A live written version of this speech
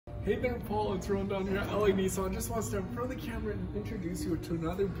Hey there, Paul, it's Ron down here at LA Nissan. Just want to step in front of the camera and introduce you to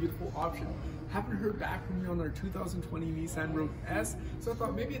another beautiful option. Haven't heard back from you on our 2020 Nissan Rogue S, so I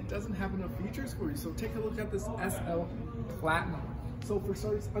thought maybe it doesn't have enough features for you. So take a look at this SL Platinum. So for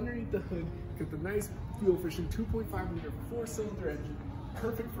starters, underneath the hood, get the nice fuel-efficient 2.5-liter 4-cylinder engine,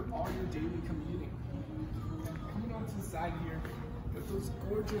 perfect for all your daily commuting. Coming onto the side here, with those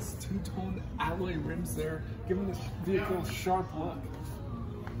gorgeous two-tone alloy rims there, giving this vehicle a sharp look.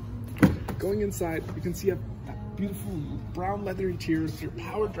 Going inside, you can see a beautiful brown leather interior with your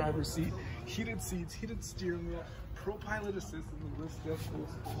power driver's seat, heated seats, heated steering wheel, ProPilot assist, and the list just goes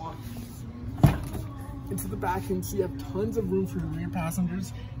on. Into the back, you can see you have tons of room for your rear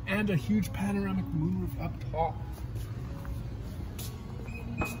passengers and a huge panoramic moonroof up top.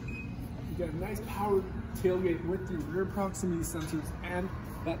 You get a nice powered tailgate with your rear proximity sensors and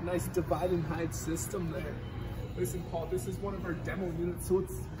that nice divide and hide system there. Listen, Paul, this is one of our demo units, so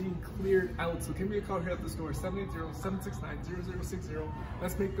it's being cleared out. So give me a call here at the store, 780-769-0060.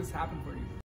 Let's make this happen for you.